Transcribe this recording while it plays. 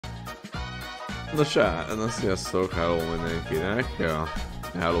Na sziasztok, hello mindenkinek. Ja.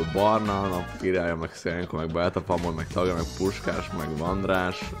 Hello Barna, nap királya, meg Szenko, meg Beltapamon, meg Tagja, meg Puskás, meg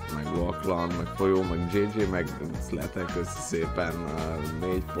Vandrás, meg Vaklan, meg Folyó, meg JJ, meg Szletek össze szépen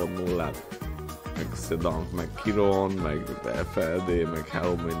 4.0-át, meg Sedank, meg Kiron, meg FLD, meg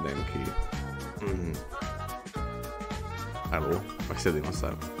hello mindenki. Hello, meg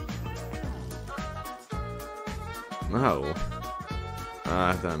Szedimaszár. Na hello.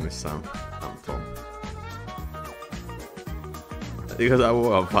 Hát nem hiszem. Nem tudom. Igazából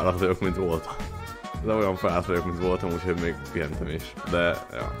olyan fáradt vagyok, mint voltam. De olyan fáradt vagyok, mint voltam, úgyhogy még pihentem is. De,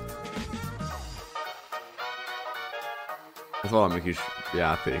 ja. Ez valami kis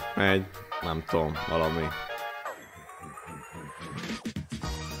játék megy, nem tudom, valami.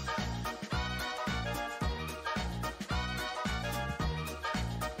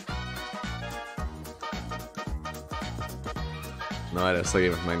 Na, erre ezt a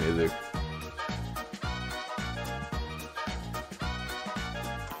gémet megnézzük.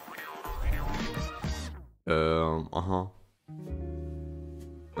 Aha.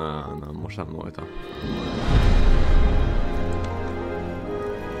 Nem, most nem voltam.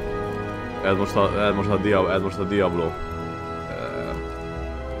 Ez most a Diablo.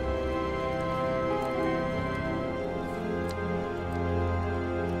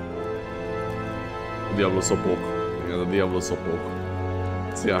 Diablo szopók. Ez a Diablo szopók.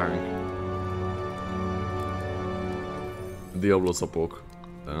 Szia Hank. Diablo szopók.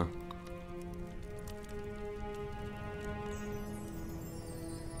 Ja.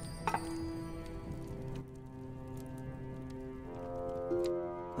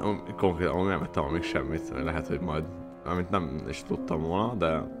 Konkrétan nem ettem még semmit, lehet, hogy majd, amit nem is tudtam volna,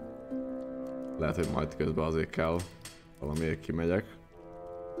 de lehet, hogy majd közben azért kell valamiért kimegyek.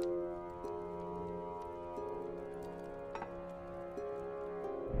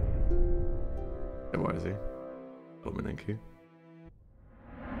 Jó, ezért. Hol mindenki?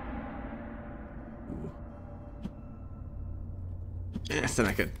 Ezt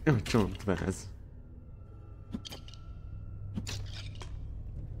neked, csontváz.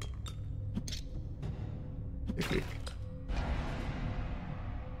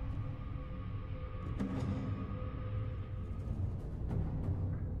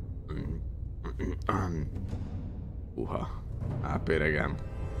 AP regen.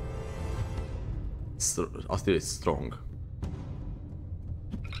 Azt írja, hogy strong.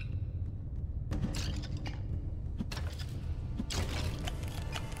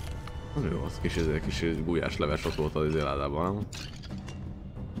 Jó, az kis gulyás leves ott volt az izéládában, nem?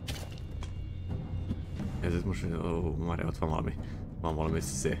 Ez itt most, már ott van valami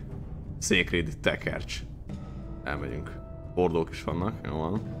székrédi tekercs. Elmegyünk. Hordók is vannak, jó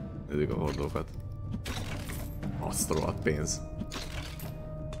van. Nézzük a hordókat. Azt a rohadt pénz.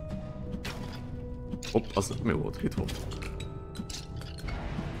 Hopp, az mi volt? Itt volt.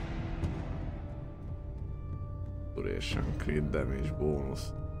 Duration, crit damage, bonus.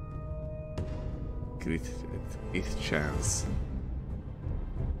 Crit chance.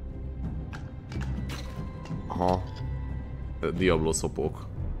 Aha. Diablo szopók.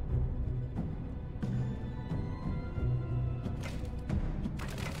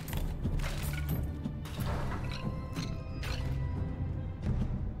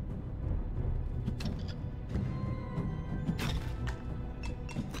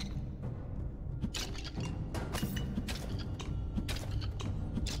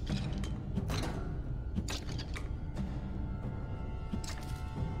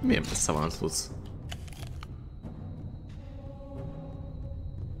 Milyen messze van az tudsz?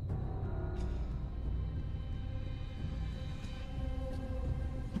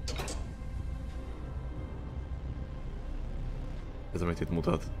 Ez amit itt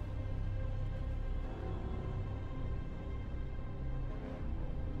mutat.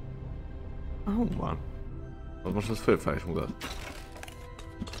 Hol van? Most az fölfel is mutat.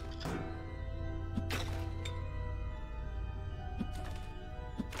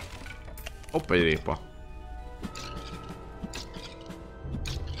 Hopp, egy répa.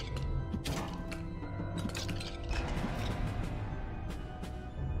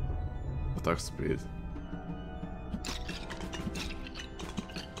 Attack speed.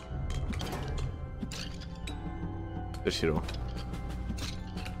 Tesíró.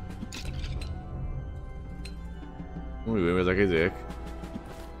 Úgy ezek izék.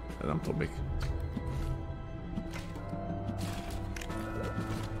 Nem tudom mik.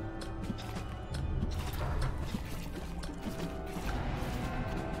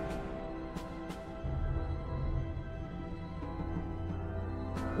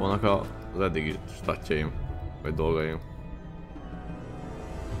 Vannak az eddigi statjaim, vagy dolgaim.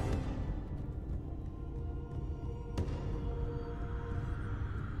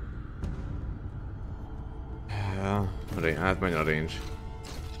 Hát menj a range.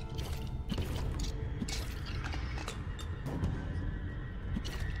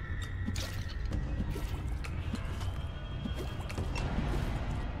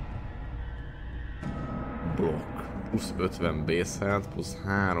 Block. Plusz 50 base health, plusz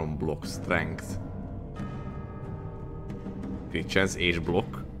 3 block strength. Crit chance és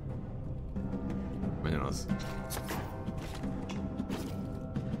block. Menjen az.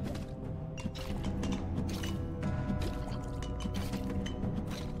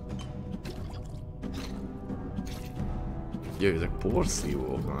 Jöjj, ezek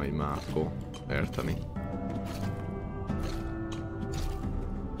porszívók, nagy Márkó. Érteni.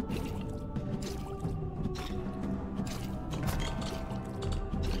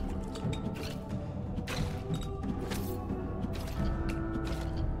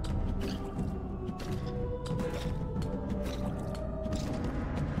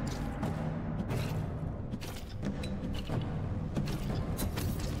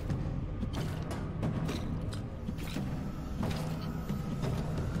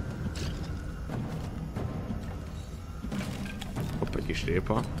 Kis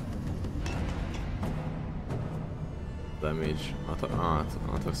répa. Damage,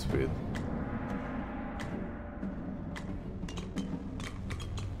 attack speed.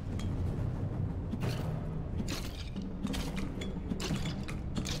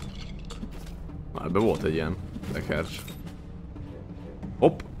 Már be volt egy ilyen tekercs.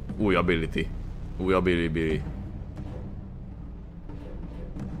 Hopp! Új ability. Új ability.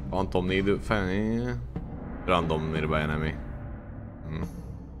 Phantom needle fel. Random nearby enemy.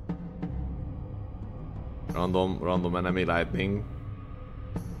 Random enemy lightning.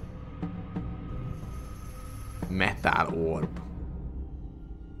 Metal orb.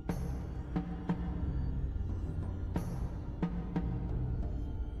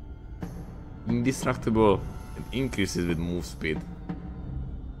 Indestructible and increases with move speed.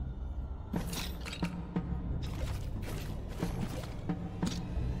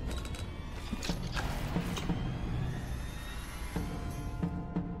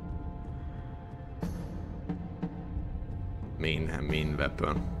 Main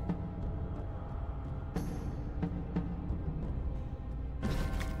weapon.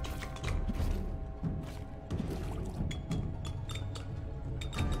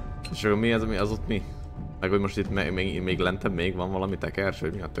 És akkor mi ez, ami az ott mi? Meg hogy most itt még lentebb még van valami tekercs,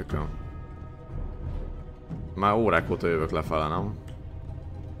 hogy mi a tököm? Már órák óta jövök lefele, nem?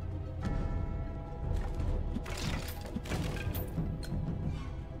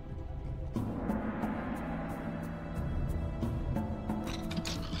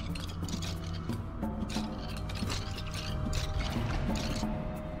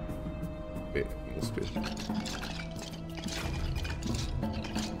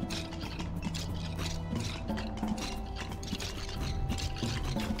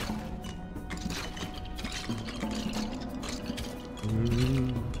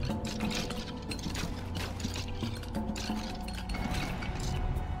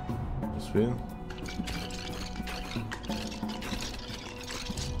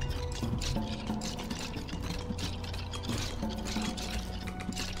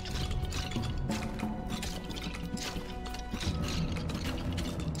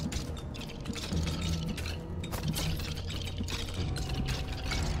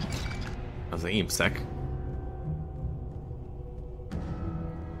 Az impszek.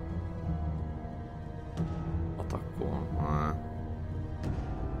 Attackol.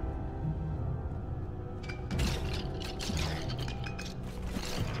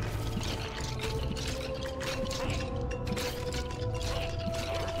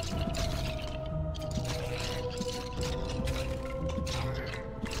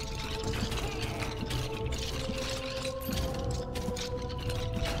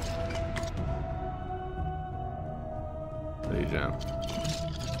 Igen.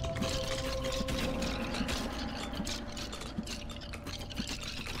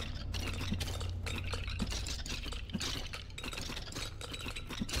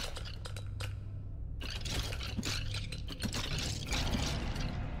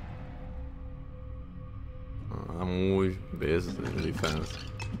 Amúgy base defense.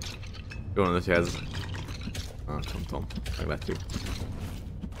 Jó lenne, hogyha ez... nem tudom, meglátjuk.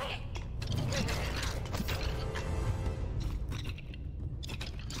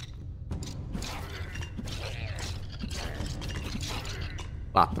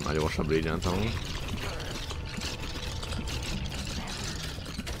 Láttam már gyorsabb régent amúgy.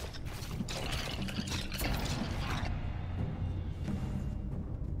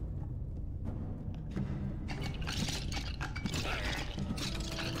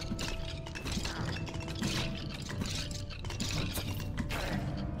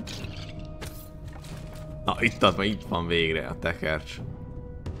 Itt van végre a tekercs.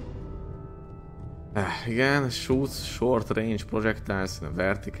 Igen, shoots, short range projectiles,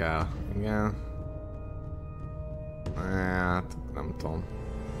 vertical, igen. Hát, nem tudom.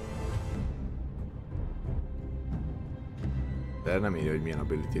 De nem írja, hogy milyen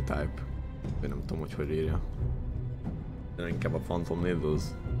ability type. Én nem tudom, hogy írja. De inkább a Phantom Needles.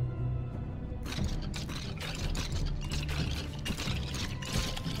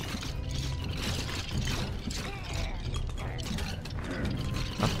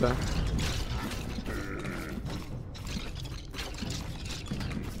 Hát te?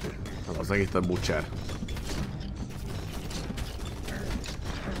 Az egész a butcher.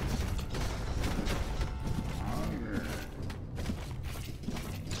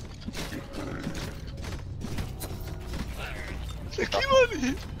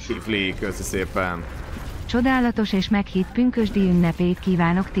 Kifli, köszi szépen. Csodálatos és meghitt pünkösdi ünnepét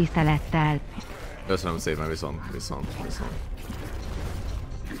kívánok tisztelettel. Köszönöm szépen, viszont.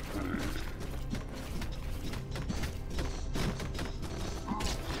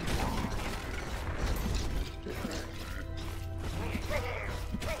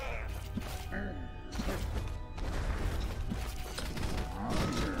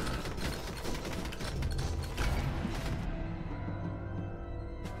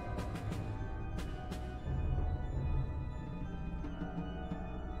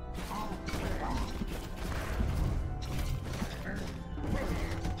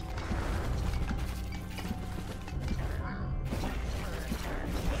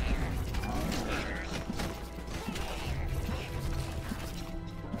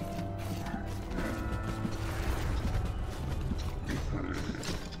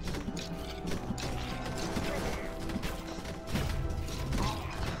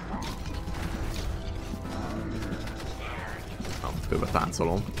 Főbe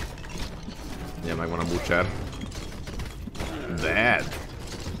táncolom. Ugye megvan a butcher. Dead!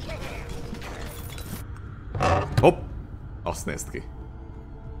 Hopp! Azt nézd ki.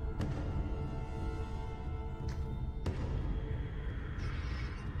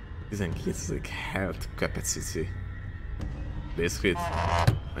 $12,000 health capacity. Base crit?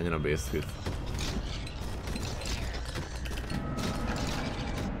 Menjen a base crit.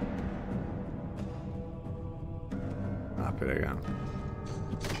 Igen.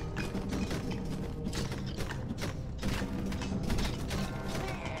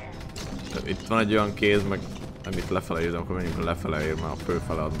 Itt van egy olyan kéz, meg nem itt lefele ír, de akkor menjünk lefele ír, mert a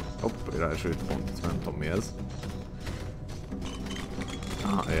főfele ad. Hopp, ráesült pont, nem tudom mi ez.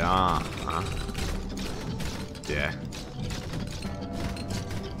 Ja. Yeah.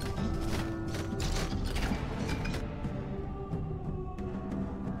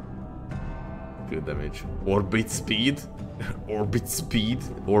 Good damage. Orbit speed? Orbit speed?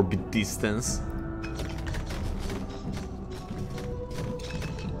 Orbit distance?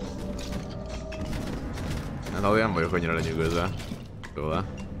 Hát ahogy nem vagyok annyira lenyűgözve tőle.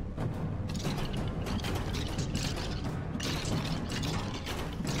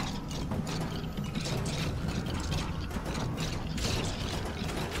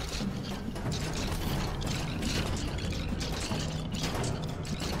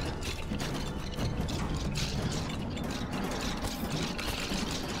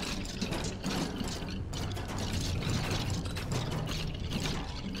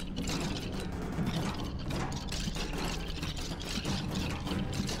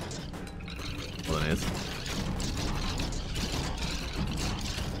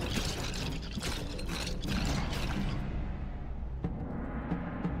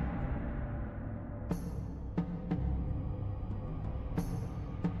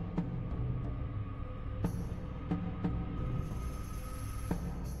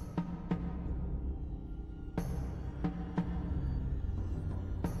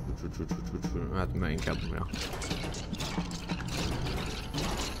 Hát meg inkább ja.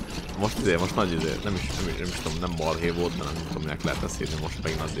 Most nagy nem is tudom, nem marhé volt, de nem tudom minek lehet ezt írni, most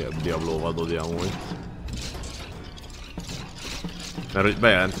megint a Diablo vadodi amúgy. Mert hogy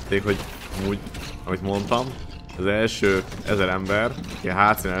bejelentették, hogy amúgy, amit mondtam, az első 1000 ember, aki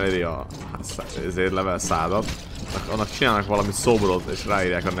a HC-n eléri a level 100-at, annak csinálnak valami szobrot és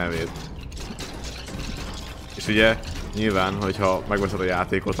ráírják a nevét. És ugye nyilván, hogyha megveszed a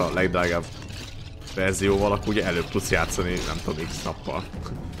játékot a legdrágább verzióval, akkor ugye előbb tudsz játszani, nem tudom, X nappal.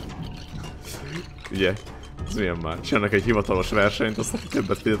 Ugye? Ez milyen már? Csinálnak egy hivatalos versenyt, azt aki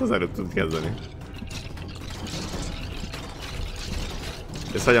többet fizet, az előbb tud kezdeni.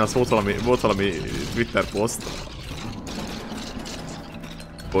 És hagyján az volt valami Twitter poszt,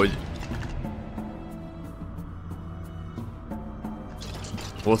 hogy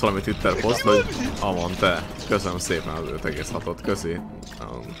Volt valami Twitter poszt, hogy Amon, te, köszönöm szépen az 5,6-ot, köszi.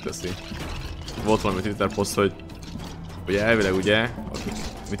 Köszi. Volt valami Twitter poszt, hogy elvileg ugye, akik,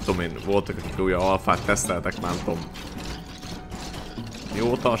 mit tudom én, voltak, akik ugye alfát teszteltek, nem tudom,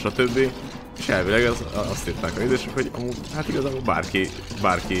 mióta, stb. És elvileg azt írták a idősek, hogy amúgy, hát igazából bárki,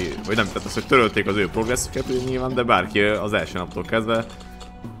 vagy nem, tehát az, hogy törölték az ő progresszüket ugye nyilván, de bárki az első naptól kezdve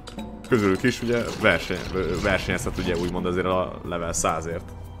közülük is ugye versenyezhet ugye úgymond azért a level 100-ért.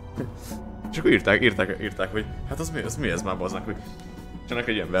 És akkor írták, hogy hát az mi ez már baznak, hogy csinálnak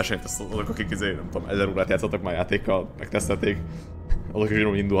egy ilyen versenyt, azok akik nem tudom, 1000 órát játszottak már játékkal, megtesztelték, azok is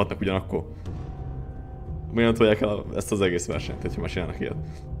ugyanúgy indulhatnak ugyanakkor. Miért tolják el ezt az egész versenyt, hogyha már csinálnak ilyet?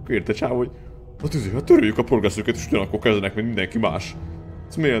 Akkor írt egy csáv, hogy hát töröljük a progresszüket és ugyanakkor kezdenek, mint mindenki más.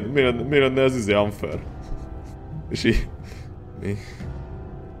 Ez miért lenne ez unfair? És így... Mi?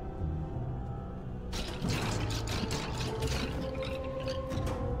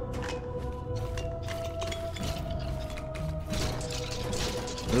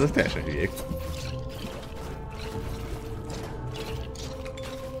 Ezek teljesen hülyék.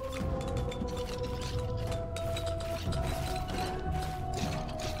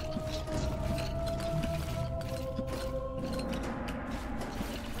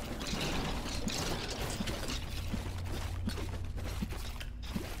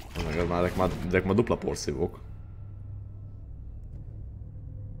 Ezek már dupla porszívók.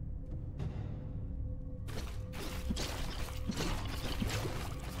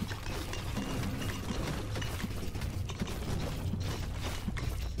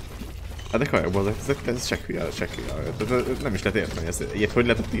 Hát de kajakban ez se hülye. Nem is lehet érteni, ezt ilyet hogy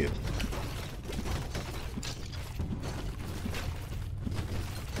lehetett írni?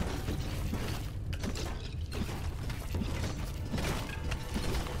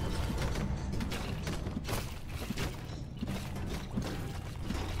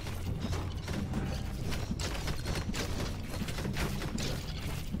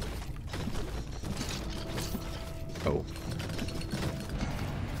 Oh.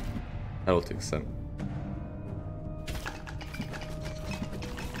 Eltűkszem.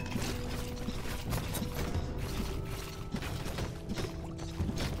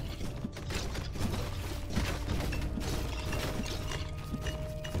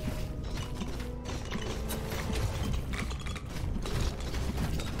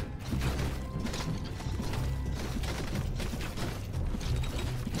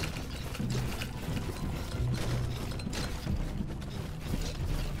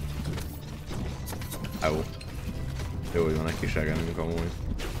 Jó, hogy van egy kis egenünk amúgy.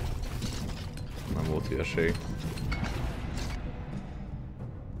 Nem volt hülyeség.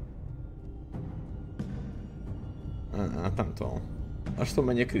 Hát nem tudom. Azt tudom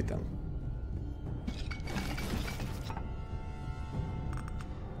mennyi a kritem.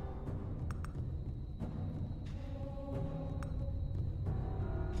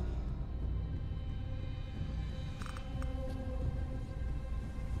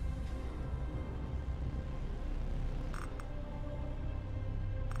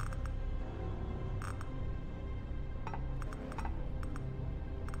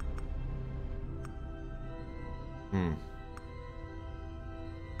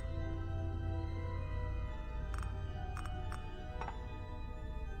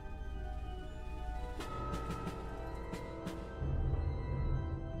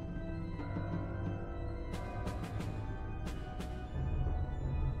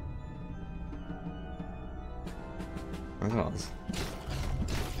 Ez az.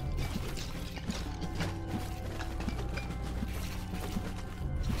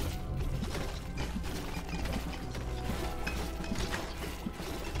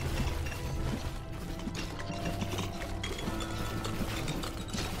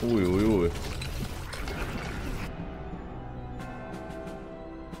 Új.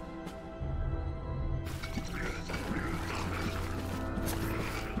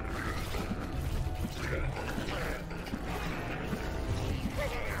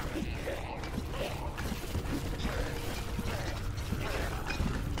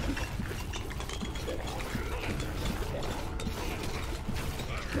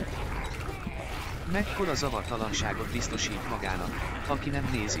 Mekkora zavartalanságot biztosít magának, aki nem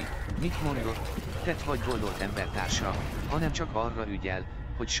nézi, mit mondott, tett vagy gondolt embertársa, hanem csak arra ügyel,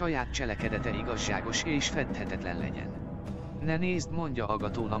 hogy saját cselekedete igazságos és fedhetetlen legyen. Ne nézd, mondja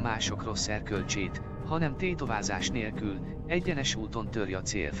agatón a mások rossz erkölcsét, hanem tétovázás nélkül, egyenes úton törj a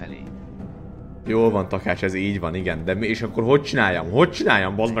cél felé. Jól van, Takács, ez így van, igen, de és akkor hogy csináljam? Hogy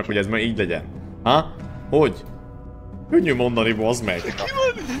csináljam, bazd meg, hogy ez már így legyen? Ha? Hogy? Könnyű mondani, bazd meg!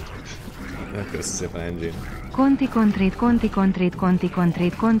 Köszönöm szépen, Engine. Conti contrét, conti contrét, conti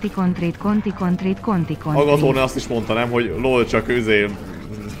contrét, conti contrét, conti contrét, conti contrét. Agatóni azt is mondta, nem, hogy lol csak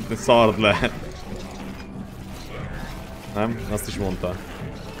szard le. Nem? Azt is mondta.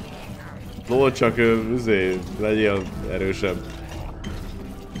 Lol csak legyél erősebb.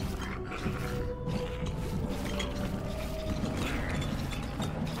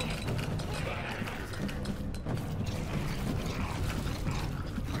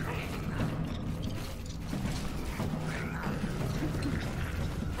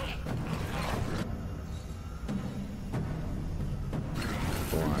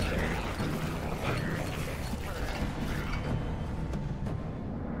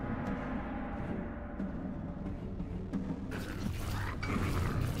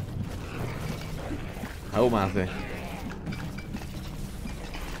 Ó, Máté.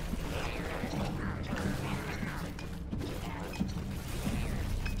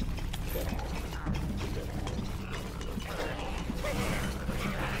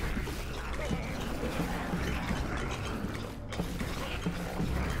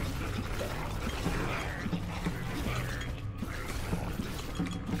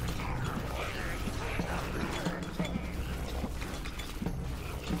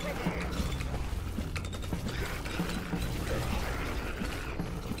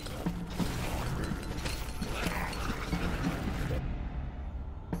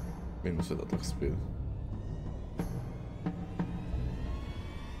 Minus 5 attack speed.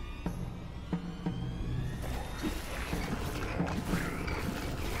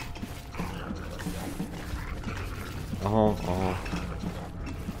 Aha, aha.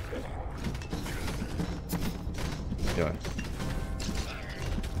 Jaj.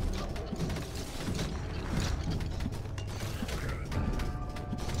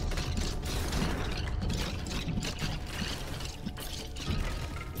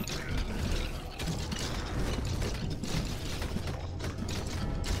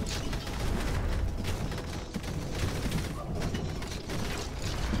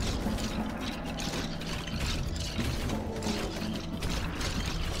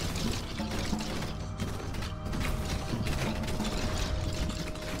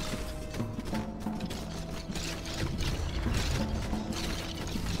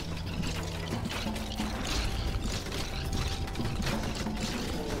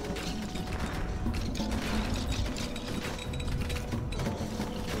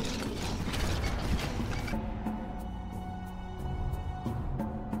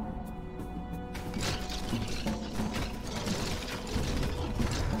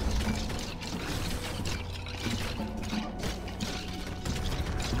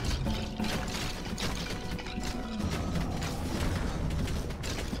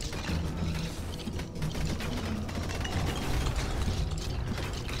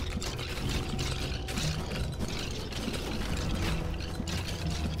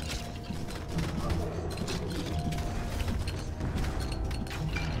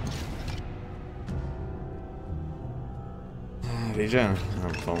 Regen?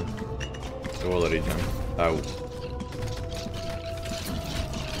 Nem tudom. Jól a regen. Au.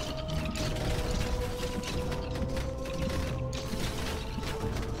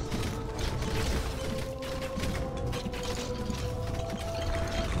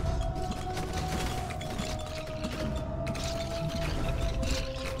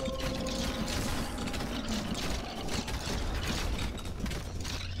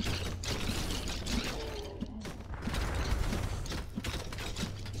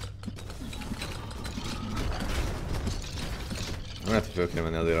 Lehet, hogy fel kéne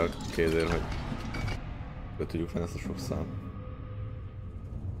menni azért a kézért, hogy föl tudjuk venni ezt a sok szám.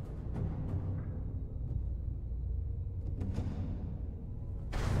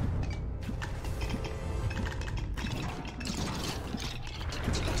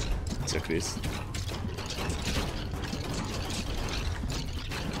 Szia Krisz.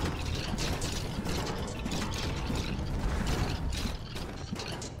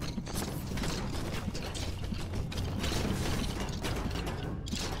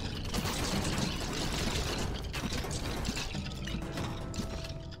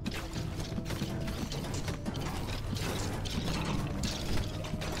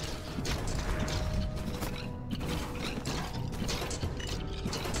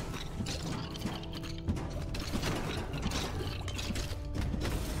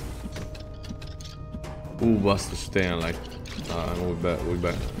 Basszus, tényleg. Úgy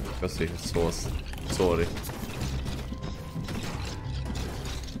be. Köszi, szólsz. Sorry.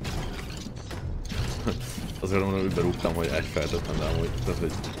 Azért mondom, úgy berúgtam, hogy egy feltettem, de amúgy tehát,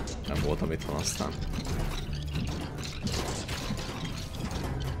 hogy nem voltam itthon aztán.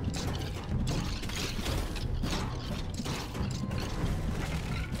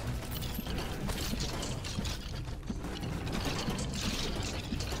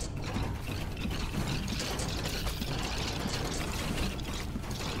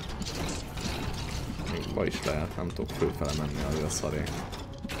 fa is lehet, nem tudok fölfele menni, azért a szaré.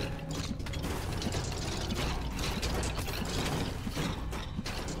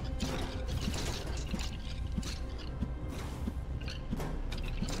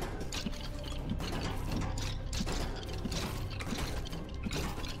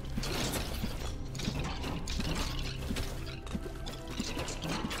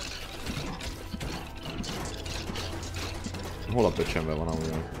 Hol a pöcsemben van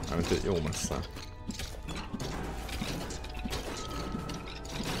amúgy? Amit jó messze.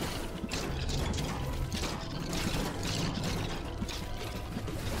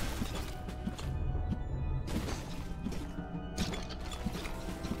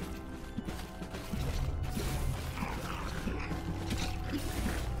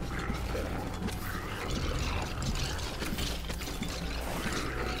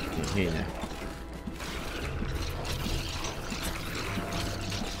 Hénye.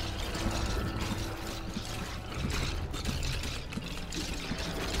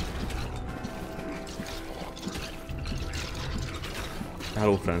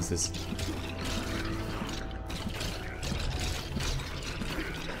 Hello, Francis.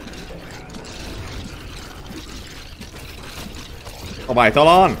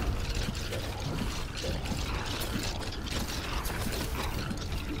 Szabálytalan!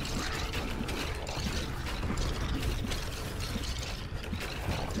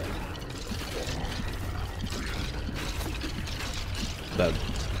 Dead.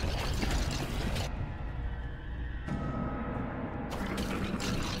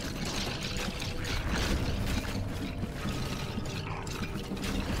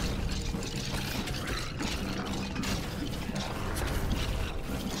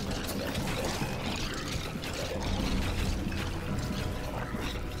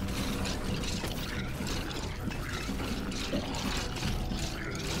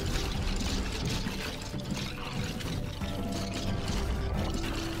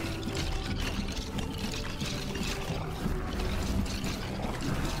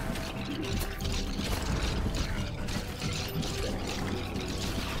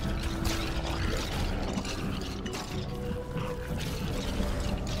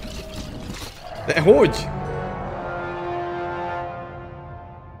 De hogy?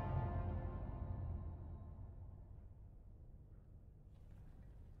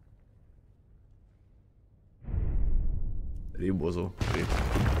 Ribozó.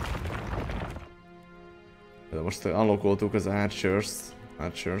 De most unlockoltuk az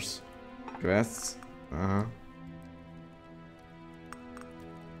Archers quests. Aha.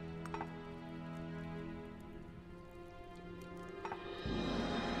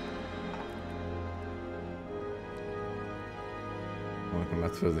 Nem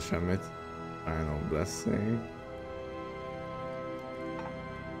lehet főzni semmit. Final Blessing.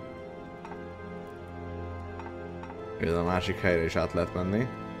 Például a másik helyre is át lehet menni.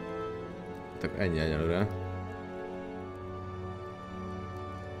 Tehát ennyi egyelőre.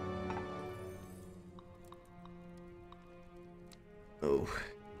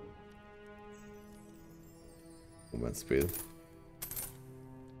 Movement speed.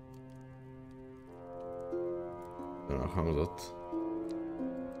 Önök hangzott.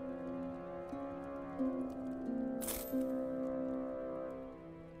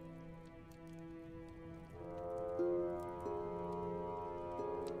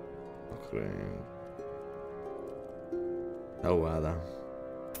 Hello, Ádám.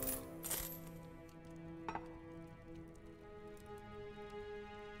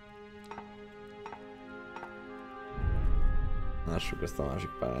 Lássuk ezt a másik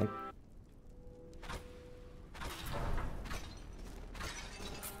pályát.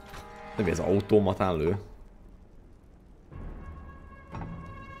 Nem, ez automatán lő.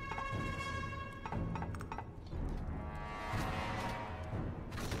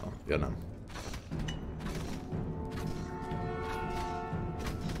 Ja, nem.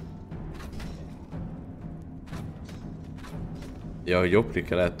 Ja, hogy jobb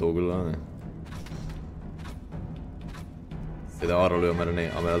klikkel lehet toggolni. De arra lő,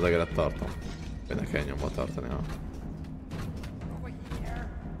 amire az egeret tartom. Hogy ne kell nyomva tartani. Ha.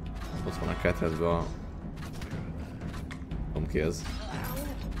 Ott van a ketrecbe a... Tudom ki ez.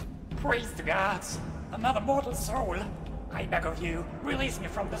 Praise the gods! Another mortal soul! I beg of you, release me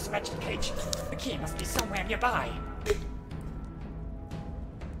from this wretched cage. The key must be somewhere nearby.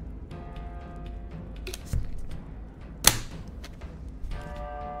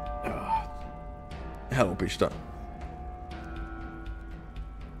 Hello, Pista.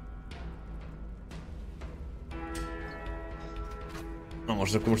 Na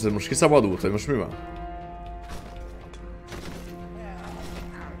most akkor most kiszabadult, vagy most mi van?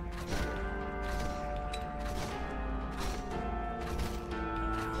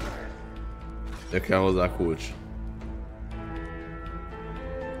 De kell hozzá a kulcs.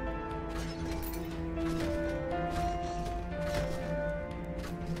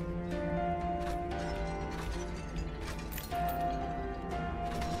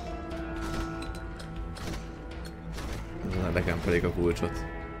 Nekem pedig a kulcsot.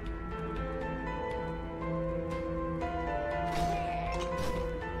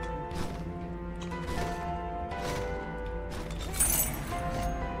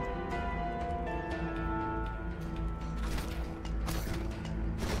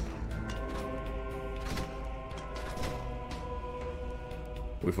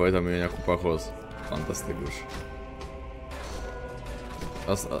 Újfajta műanyag kupakhoz. Fantasztikus.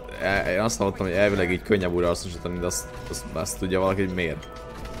 Én azt hallottam, hogy elvileg így könnyebb újra hasznosítani, de azt tudja valaki, hogy miért.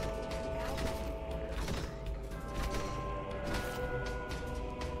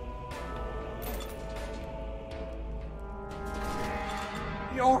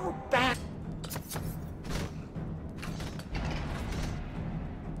 You're back!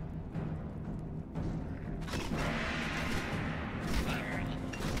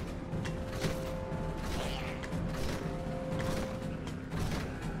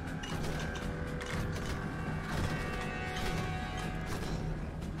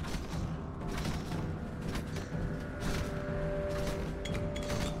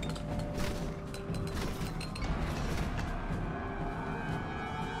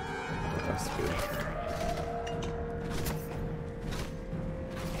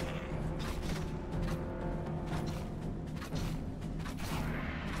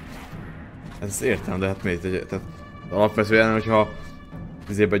 Ezt értem, de hát miért? Tehát alapvetően, hogyha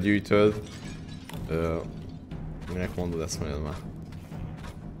vizébe gyűjtöd... minek mondod ezt majd már?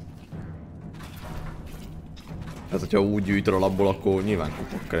 Hát hogyha úgy gyűjtöd alapból, akkor nyilván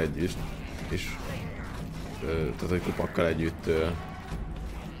kupakkal együtt. És... tehát hogy kupakkal együtt...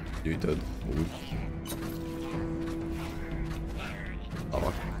 gyűjtöd úgy.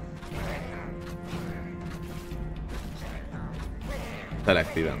 Alak.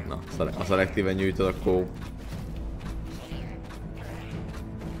 Szelektíven, na. Ha szelektíven gyűjtöd, akkor...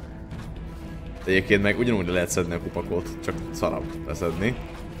 Egyébként meg ugyanúgy lehet szedni a kupakot, csak szarabb leszedni.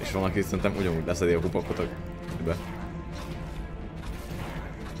 És van, aki szerintem ugyanúgy leszedi a kupakot a be.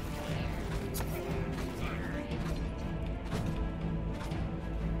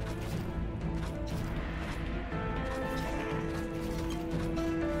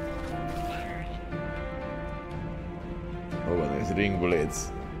 Hova néz? Ring Blades.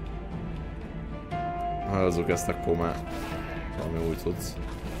 Hajozzuk ezt, akkor már valami új tudsz.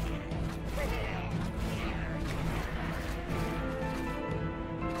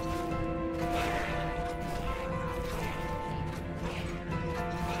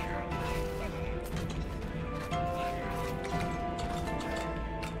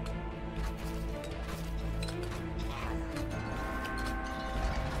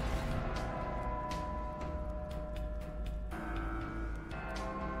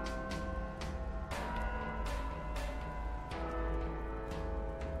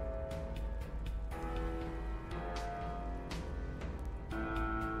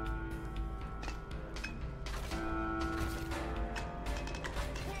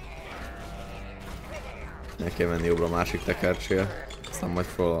 Meg kell menni jobbra a másik tekercsél, aztán majd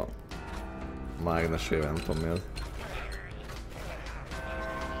fel a mágnesével, nem tudom mi az.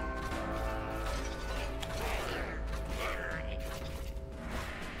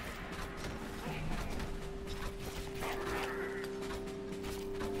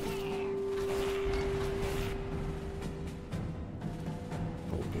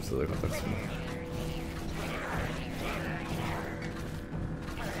 Ó, plusz ezek a taximok.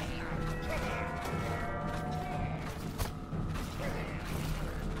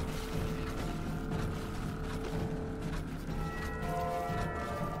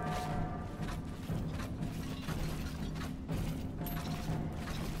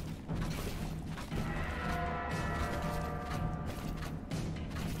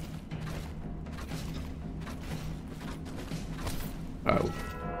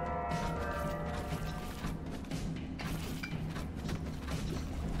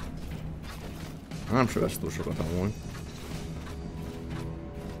 Nem se vesz túl sokat amúgy.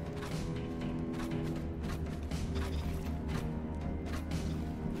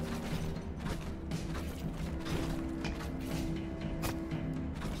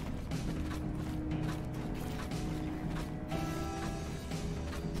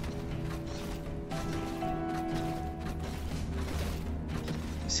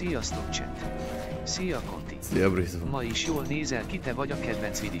 Sziasztok chat! Szia Conti! Szia Brizon! Ma is jól nézel ki, te vagy a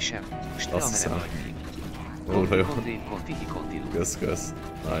kedvenc vidisem. Ste Azt hiszem. Jó. Conti. Kösz.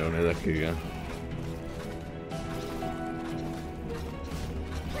 Nagyon nézek ki, igen.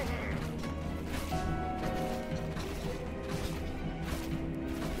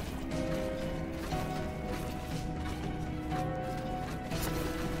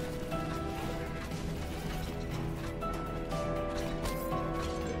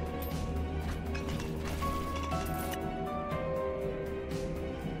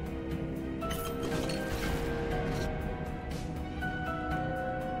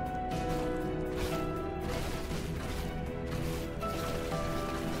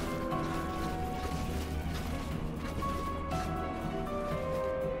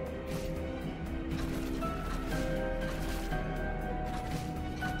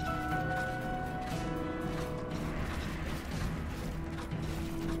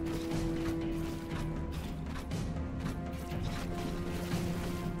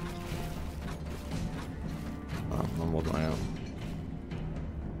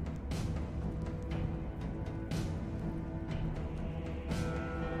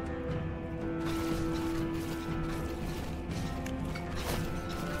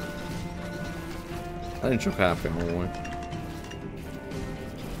 Nincs sok HP-m amúgy.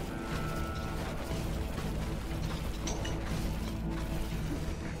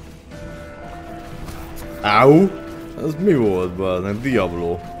 Áú! Ez mi volt be?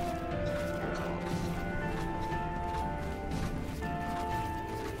 Diablo.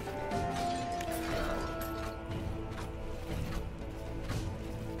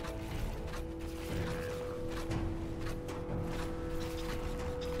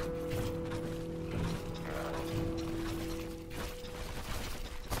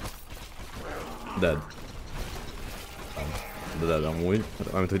 Dead. De dead amúgy.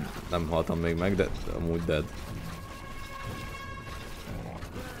 Mármint, hogy nem haltam még meg, de amúgy dead.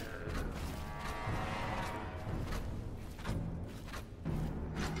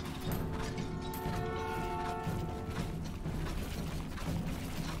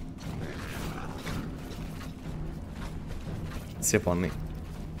 Szia Panni.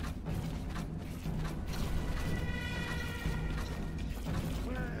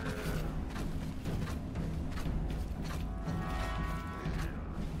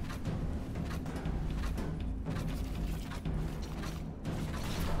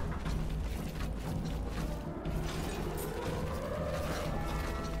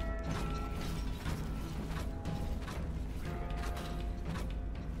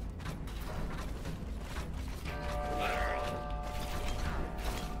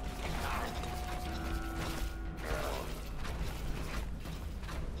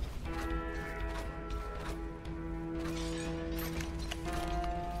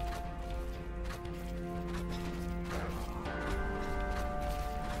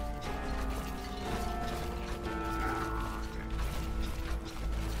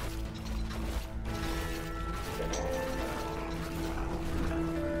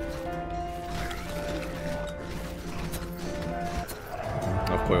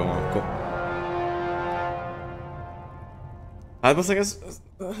 Akkor jó, akkor. Hát basszeg, ez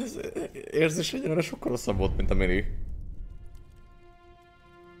érzés egyenlőre sokkal rosszabb volt, mint a mini.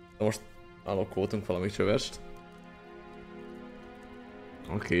 De most alokkoltunk valami csövest.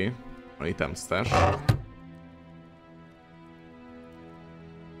 Oké, van item stash.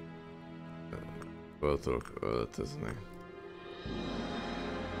 Föl tudok öltözni.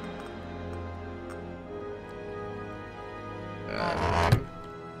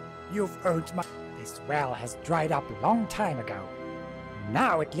 You've earned my... This well has dried up a long time ago.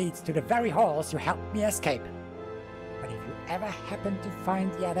 Now it leads to the very halls you helped me escape. But if you ever happen to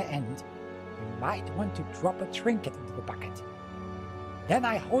find the other end, you might want to drop a trinket into the bucket. Then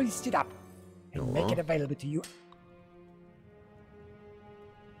I hoist it up and make it available to you.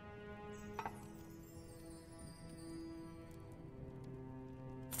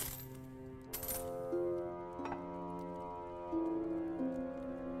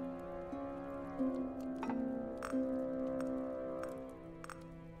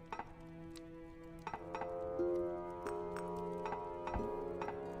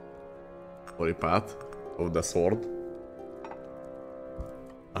 Holy path of the sword.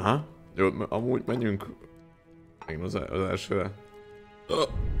 Aha, jó, amúgy menjünk még az elsőre.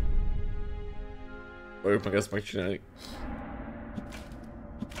 Fogjuk meg ezt megcsinálni.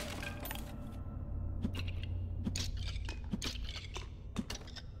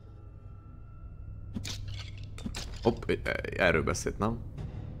 Hopp, erről beszélt, nem?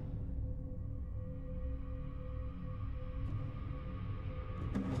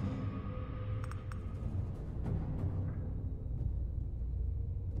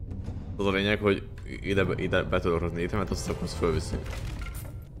 Az a lényeg, hogy ide be tudok rakni itemet, azt fölviszi.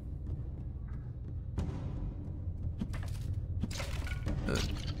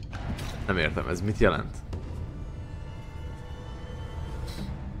 Nem értem, ez mit jelent?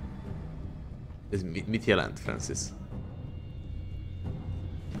 Ez mit jelent, Francis?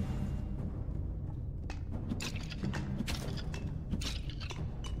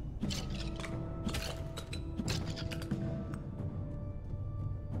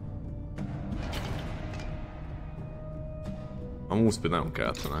 A mousepad nagyon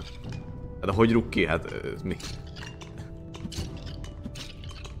kellene. De hogy rúg ki? Hát ez mi?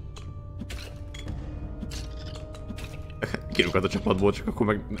 Kirúghat a csapatból, csak akkor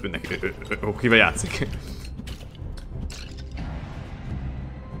meg akkor kivel játszik.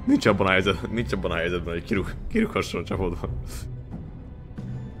 Nincs abban a helyzetben, hogy kirúghasson a csapatból.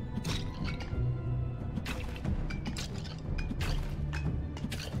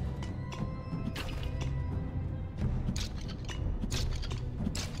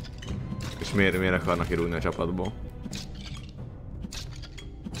 És miért akarnak kirúgni a csapatból?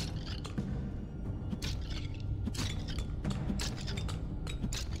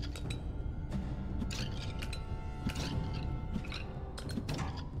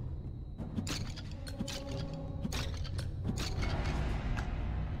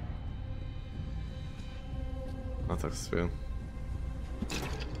 Attack speed.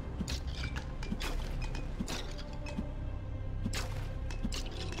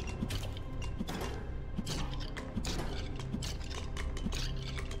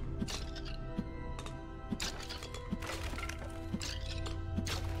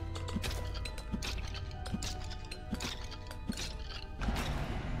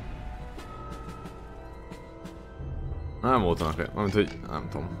 Nem voltanak, amit hogy nem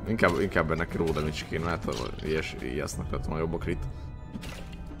tudom, inkább ennek raw damage kéne, hát ilyesnek lett volna jobb a crit.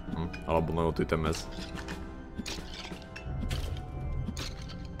 Alapból nagyot ütem ez.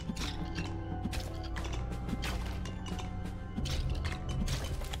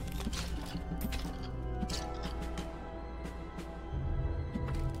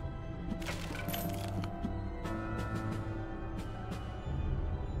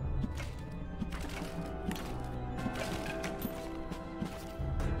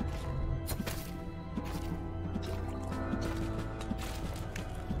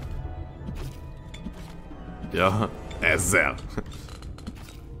 Ja, ezzel.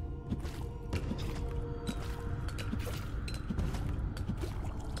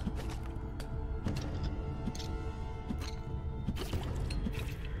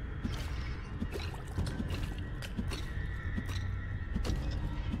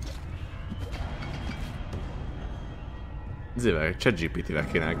 Zével, ChatGPT-vel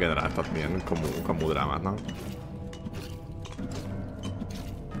kéne generáltatni ilyen kamú drámát, nem?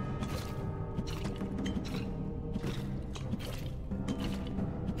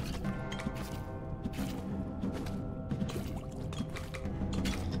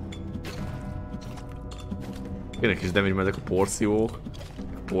 Kéne kis damage, mert ezek a porciók,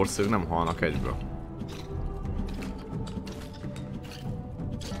 nem halnak egyből.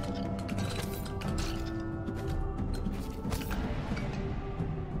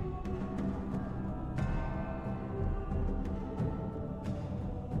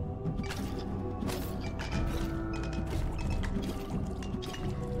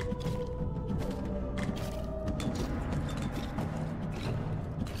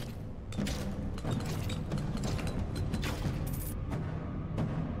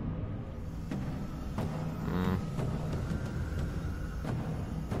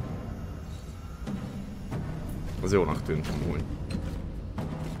 Az jónak tűnt amúgy.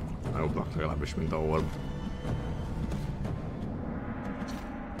 Jobbnak legalábbis, mint a orb.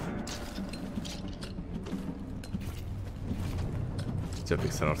 Ez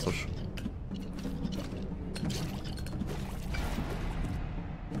pixel arcos.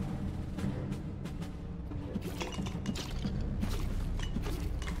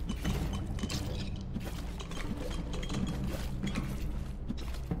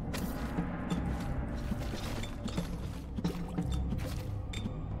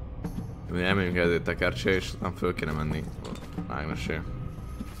 Elmegyünk ezért tekercsé, és nem föl kéne menni Ágnesé.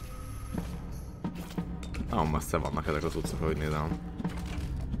 Nagyon messze vannak ezek az utcák, ahogy nézem.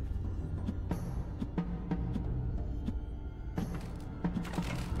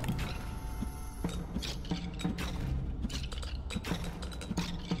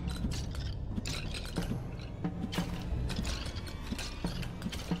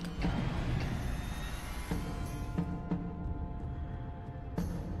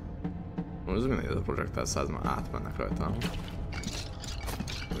 Ez mindegy, ez a projektál 100 már átmennek rajta.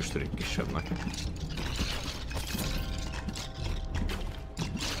 Most tűnik kisebbnek.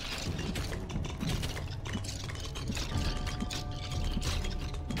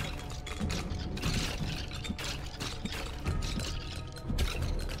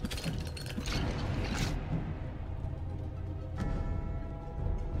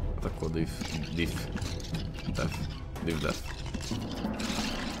 Hát akkor diff.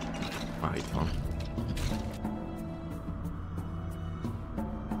 Már itt van.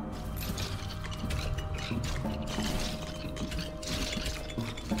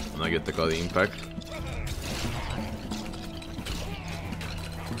 Megjöttek az impact.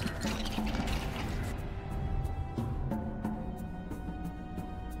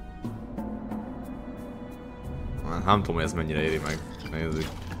 Nem tudom, hogy ez mennyire éri meg. Nézzük.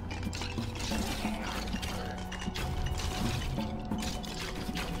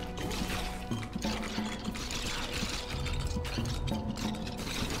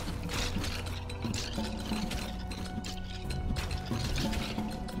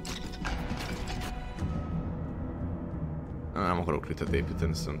 Nem akarok ritet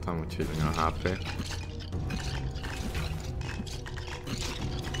építeni szerintem, úgyhogy legyen a HP.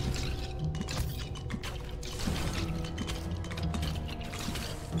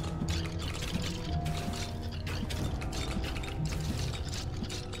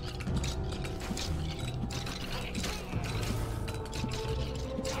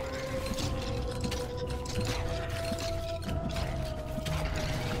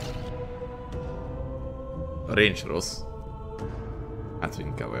 A range rossz. Hát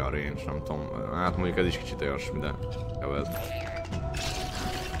inkább olyan range, nem tudom. Hát mondjuk ez is kicsit olyasmi, de inkább ez.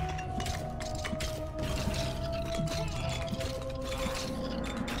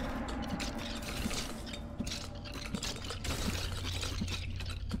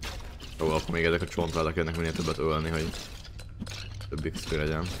 Jó, akkor még ezek a csontvállak jönnek minél többet ölni, hogy több XP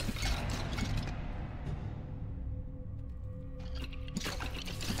legyen.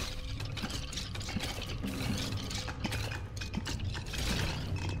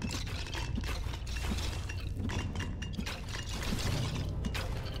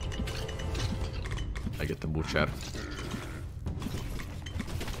 Megjött a butcher.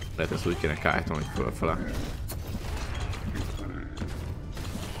 Lehet ezt úgy kéne kájtani, hogy fölfele.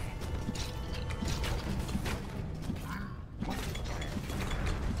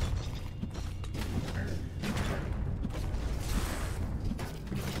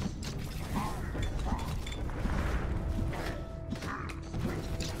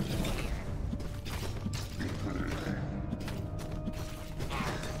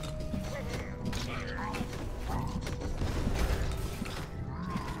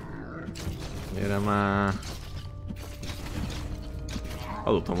 Gyere már!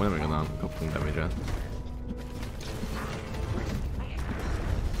 Hallottam, hogy nem igazán kaptunk damage-et.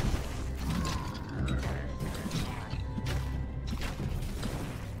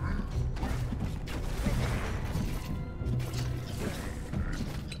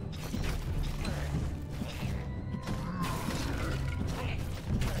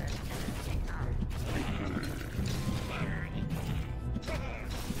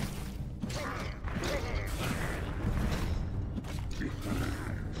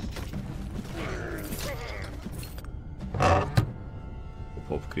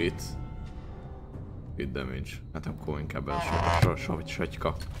 Hop crit. Crit damage. Hát akkor inkább el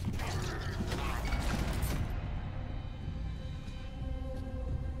satyka.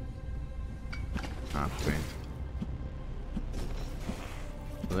 Hátpaint.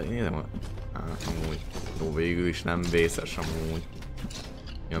 De én nem... Hát amúgy... Jó, végül is nem vészes amúgy.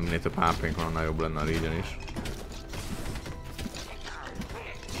 Ja, minél több HP-nk van, annál jobb lenne a Legion is.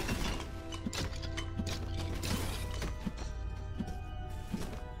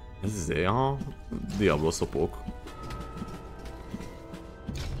 Ez izé, aha, Diablo szopók.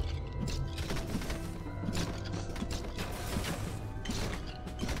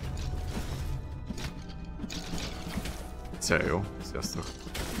 Szia, jó, sziasztok.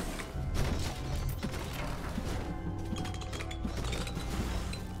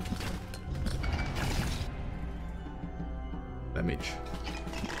 Damage.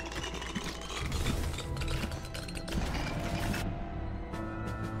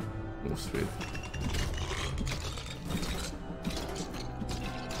 Speed.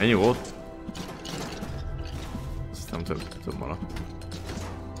 Ennyi volt? Aztán több maradt.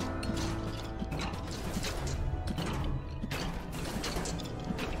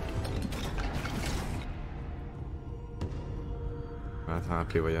 Hát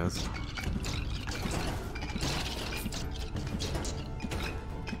HP vagy ez.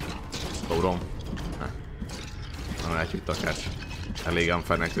 Dobrom. Nem látjuk takács. Elég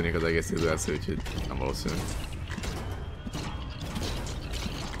unfairnek tűnik az egész időszerű, úgyhogy nem valószínű.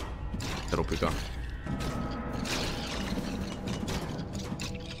 Tropika.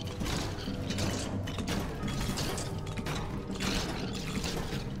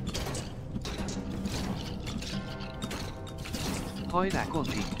 Hajrá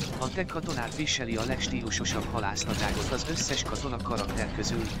Conti! A te katonád viseli a legstílusosabb halásznadágot az összes katona karakter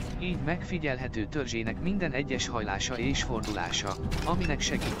közül, így megfigyelhető törzsének minden egyes hajlása és fordulása, aminek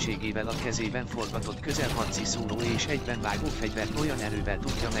segítségével a kezében forgatott közelharci szúró és egyben vágó fegyvert olyan erővel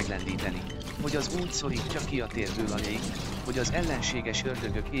tudja meglendíteni, hogy az úgy szorítja ki a térből a légt, hogy az ellenséges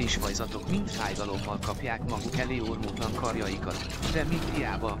ördögök és vajzatok mind fájdalommal kapják maguk elé ormótlan karjaikat, de mind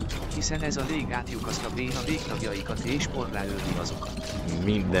hiába, hiszen ez a lég átlyukasztja béna végtagjaikat és porrá ölni azokat.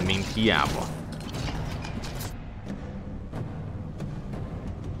 Minden mind hiába.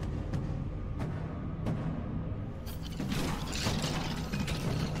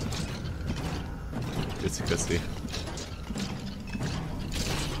 Köszi.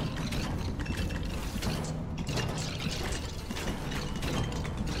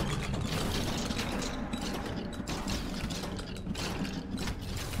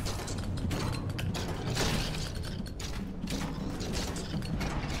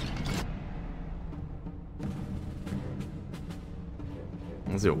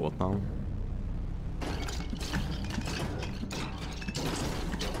 Ez jó volt, nem?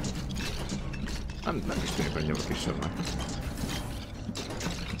 Nem is tűnik annyira kisebbnek.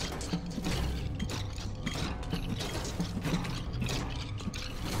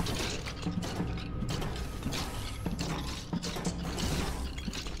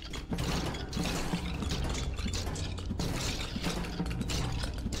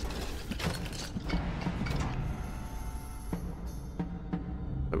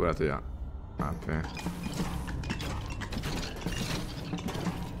 Akkor lehet, hogy a HP.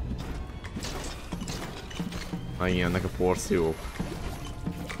 Megint jönnek a porciók.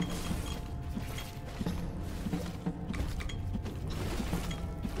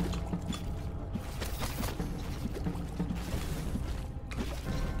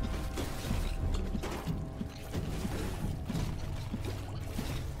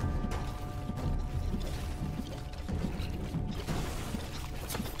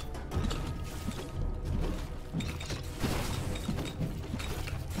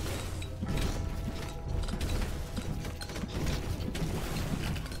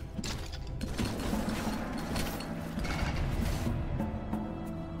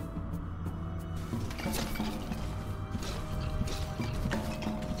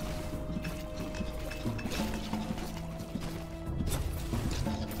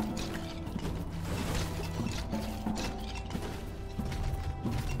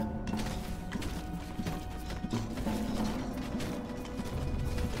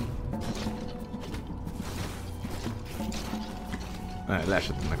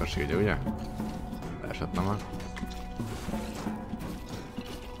 Leesett ennek a sírja, ugye? Leesett, nem?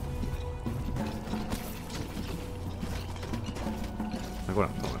 Akkor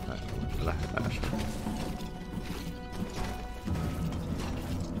nem tudom, hogy leesett.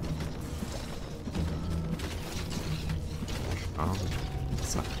 Most, aha.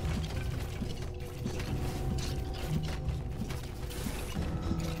 Szak.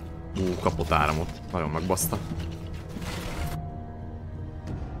 Kapott áramot. Nagyon megbaszta.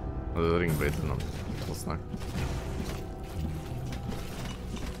 A ringblade nem hoznak.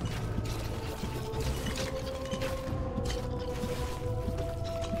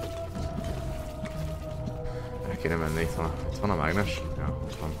 El kéne menni, itt van a mágnes? Ja,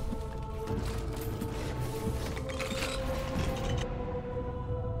 ott van.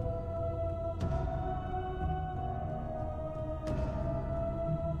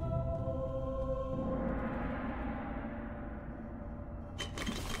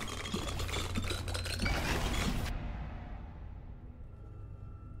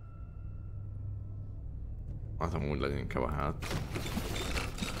 Hát amúgy legyen inkább a hát.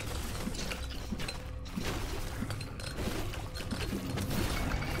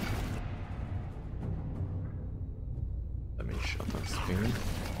 De mi is a spin.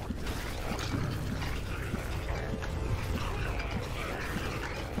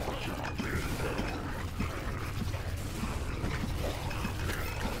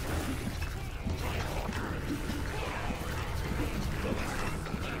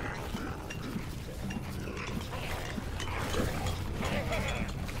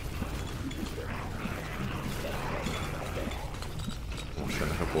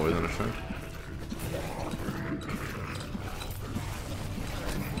 Poisonosan.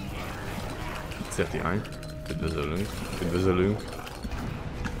 Szetiány. Üdvözölünk. Üdvözölünk.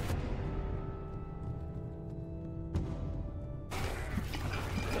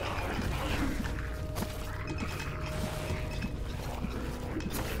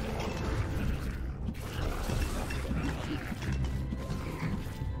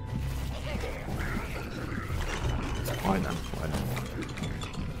 Majdnem, majdnem.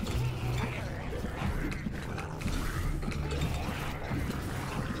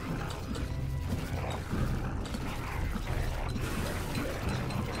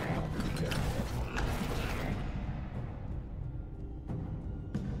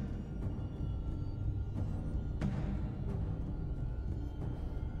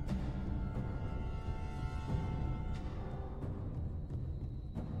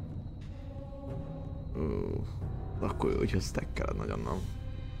 Akkor jó, hogyha stackeled nagyon, nem?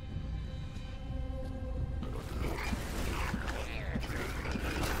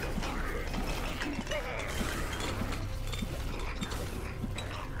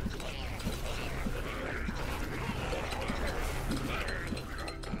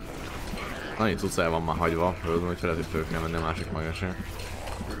 Annyi cucc el van már hagyva, hogy lehet, hogy föl kell menni a másik magasra.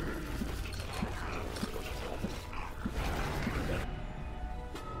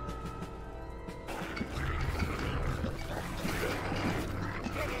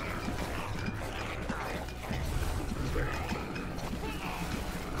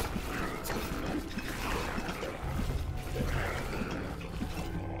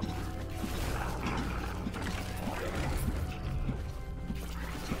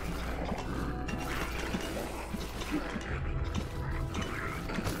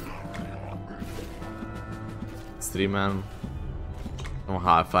 Streamen. A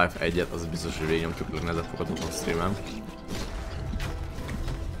Half-Life 1-et, az biztos, hogy végignyomtuk, legnehezebb fogadhatóan streamen.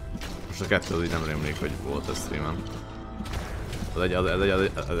 Most a kettő az így nem rémlik, hogy volt a streamen. Az egy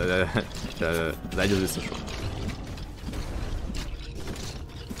az biztos.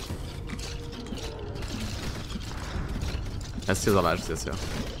 Ez az alás, szia.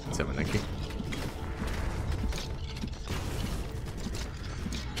 Szia mindenki.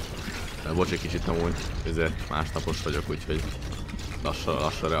 Bocs, egy kicsit amúgy, ezért másnapos vagyok, úgyhogy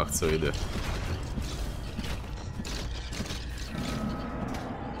lassan reakcióidő.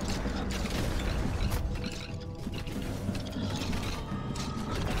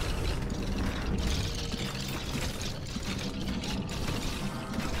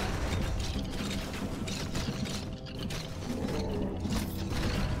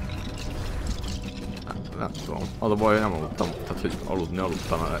 Nem tudom, az a baj, hogy nem aludtam, tehát hogy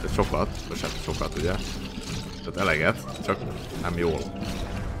aludtam sokat, vagy sem sokat ugye, tehát eleget, csak nem jól.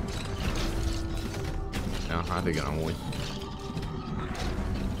 Ja, hát igen amúgy.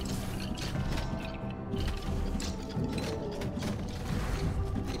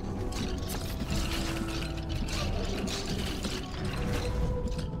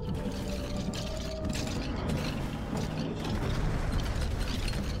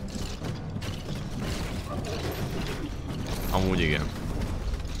 Amúgy igen.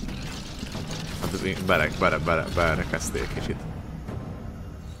 Hát ez berekezték kicsit.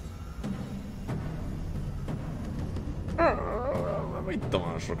 Nem ittam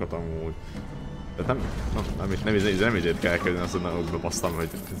olyan sokat amúgy. De nem így kell elkezdeni, azt hogy bebasztam, hogy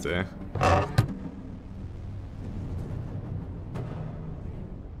ezért.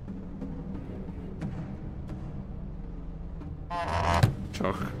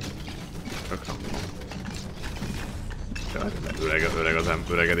 Csak nem tudom.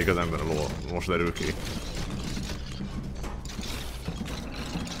 Öregedik az ember a ló, most derül ki.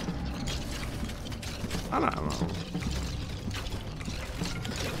 Nem.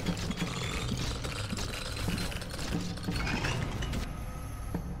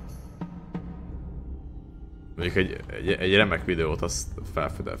 Mondjuk egy remek videót azt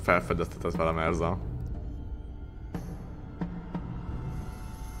felfedeztetett velem Erza.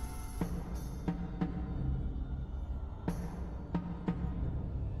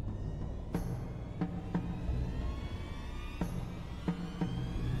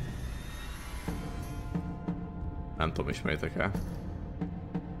 Nem tudom, ismeritek el.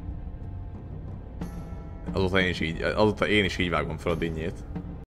 Azóta én is így vágom fel a dinnyét.